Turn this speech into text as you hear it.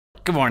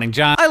Good morning,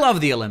 John. I love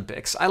the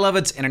Olympics. I love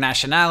its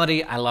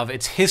internationality. I love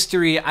its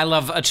history. I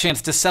love a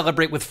chance to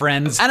celebrate with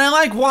friends. And I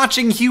like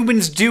watching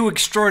humans do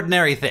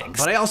extraordinary things.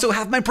 But I also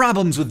have my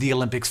problems with the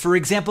Olympics. For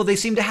example, they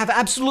seem to have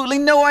absolutely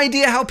no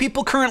idea how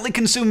people currently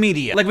consume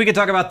media. Like, we could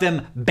talk about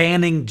them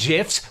banning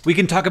GIFs. We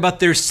can talk about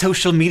their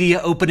social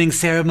media opening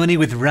ceremony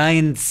with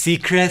Ryan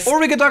Seacrest. Or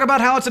we could talk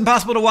about how it's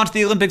impossible to watch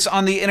the Olympics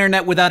on the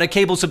internet without a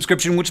cable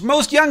subscription, which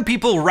most young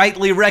people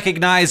rightly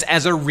recognize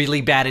as a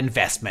really bad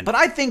investment. But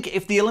I think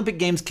if the Olympic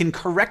Games can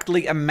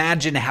correctly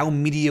imagine how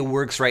media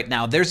works right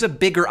now, there's a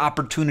bigger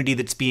opportunity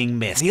that's being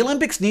missed. The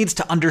Olympics needs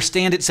to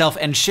understand itself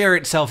and share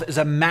itself as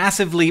a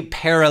massively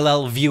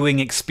parallel viewing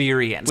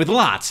experience. With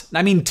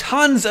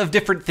tons of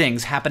different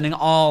things happening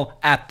all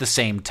at the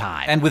same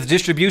time. And with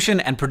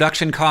distribution and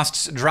production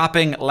costs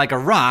dropping like a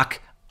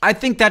rock, I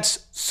think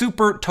that's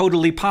super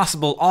totally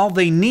possible. All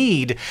they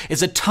need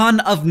is a ton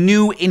of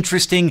new,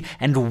 interesting,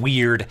 and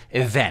weird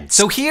events.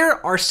 So here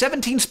are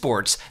 17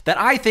 sports that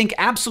I think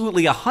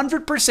absolutely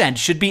 100%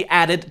 should be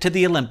added to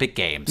the Olympic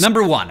Games.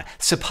 Number 1,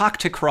 Sepak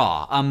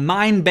Takraw, a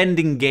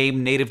mind-bending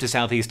game native to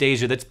Southeast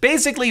Asia that's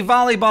basically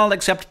volleyball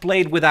except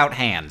played without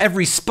hands.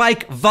 Every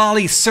spike,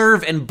 volley,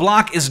 serve, and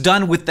block is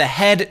done with the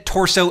head,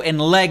 torso, and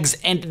legs,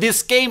 and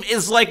this game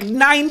is like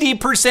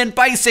 90%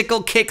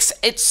 bicycle kicks.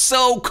 It's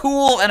so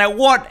cool, and I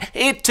want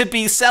it to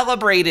be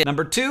celebrated.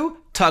 Number 2,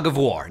 tug of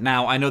war.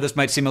 Now, I know this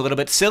might seem a little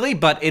bit silly,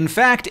 but in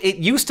fact, it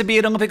used to be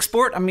an Olympic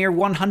sport a mere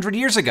 100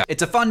 years ago.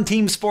 It's a fun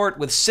team sport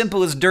with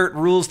simple as dirt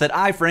rules that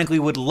I frankly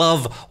would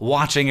love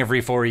watching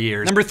every 4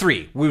 years. Number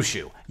 3,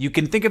 wushu. You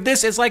can think of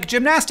this as like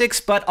gymnastics,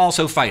 but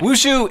also fighting.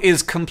 Wushu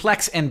is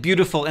complex and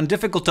beautiful and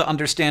difficult to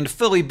understand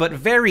fully, but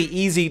very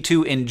easy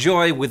to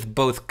enjoy with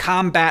both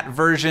combat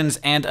versions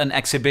and an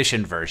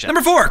exhibition version.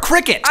 Number 4,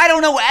 cricket. I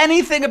don't know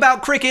anything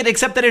about cricket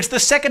except that it's the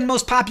second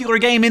most popular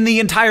game in the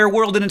entire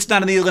world and it's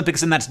not in the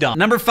Olympics, and that's dumb.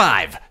 Number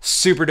 5,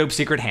 super dope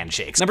secret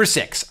handshakes. Number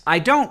 6, I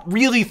don't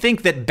really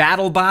think that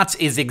BattleBots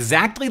is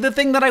exactly the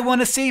thing that I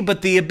want to see,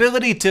 but the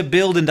ability to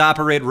build and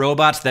operate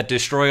robots that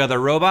destroy other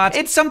robots,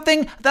 it's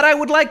something that I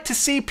would like to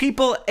see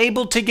people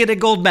able to get a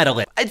gold medal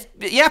in.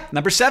 Yeah.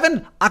 Number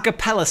 7, a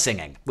cappella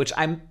singing, which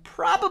I'm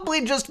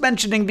probably just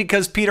mentioning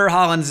because Peter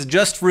Hollins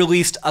just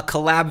released a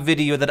collab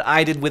video that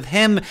I did with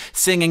him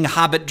singing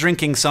Hobbit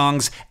drinking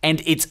songs,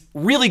 and it's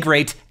really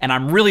great, and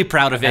I'm really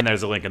proud of it. And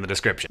there's a link in the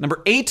description.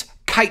 Number 8,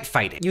 kite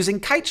fighting. Using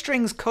kite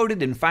strings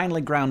coated in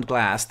finely ground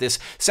glass, this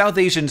South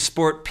Asian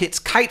sport pits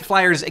kite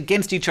flyers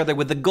against each other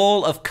with the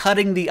goal of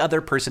cutting the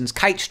other person's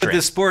kite string.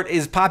 This sport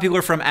is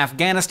popular from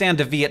Afghanistan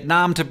to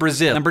Vietnam to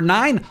Brazil. Number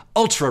 9,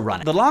 ultra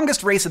running. The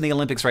longest race in the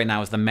Olympics right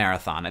now is the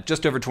marathon at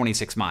just over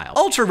 26 miles.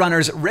 Ultra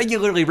runners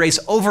regularly race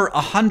over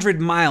 100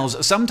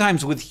 miles,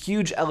 sometimes with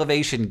huge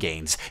elevation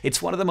gains.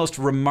 It's one of the most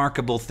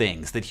remarkable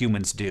things that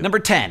humans do. Number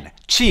 10,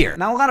 cheer.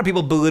 Now, a lot of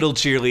people belittle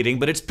cheerleading,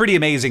 but it's pretty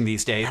amazing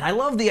these days. And I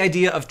love the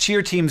idea of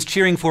cheer teams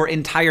cheering for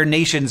entire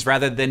nations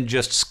rather than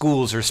just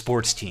schools or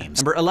sports teams.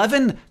 Number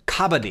 11,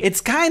 kabaddi.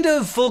 It's kind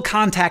of full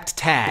contact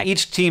tag.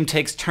 Each team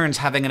takes turns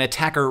having an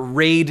attacker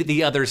raid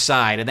the other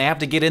side, and they have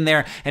to get in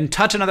there and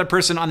touch another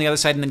person on the other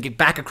side and then get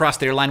back across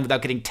their line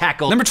without getting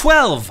tackled. Number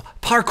 12,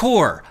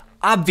 parkour.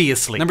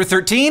 Obviously. Number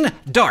 13,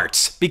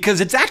 darts, because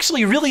it's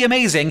actually really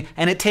amazing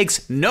and it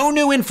takes no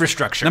new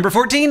infrastructure. Number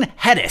 14,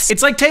 headis.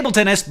 It's like table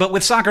tennis, but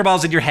with soccer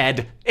balls in your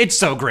head. It's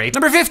so great.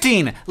 Number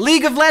 15,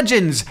 League of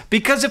Legends,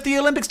 because if the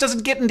Olympics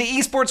doesn't get into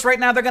esports right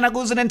now, they're gonna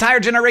lose an entire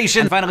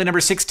generation. And finally,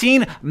 number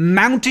 16,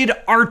 mounted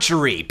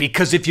archery,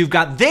 because if you've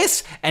got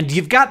this and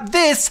you've got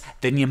this,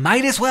 then you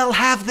might as well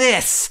have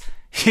this.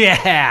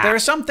 Yeah! There are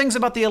some things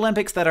about the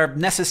Olympics that are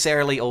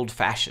necessarily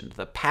old-fashioned,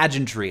 the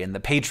pageantry and the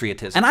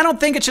patriotism. And I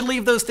don't think it should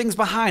leave those things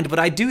behind, but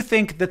I do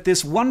think that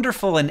this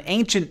wonderful and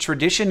ancient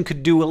tradition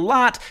could do a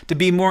lot to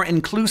be more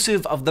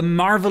inclusive of the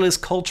marvelous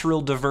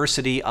cultural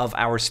diversity of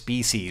our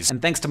species.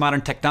 And thanks to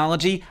modern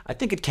technology, I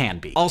think it can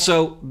be.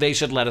 Also, they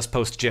should let us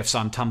post GIFs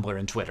on Tumblr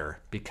and Twitter,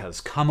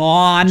 because come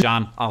on!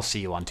 John, I'll see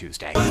you on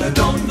Tuesday. That's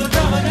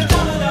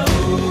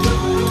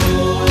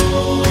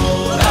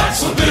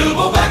what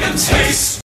Bilbo Baggins tastes!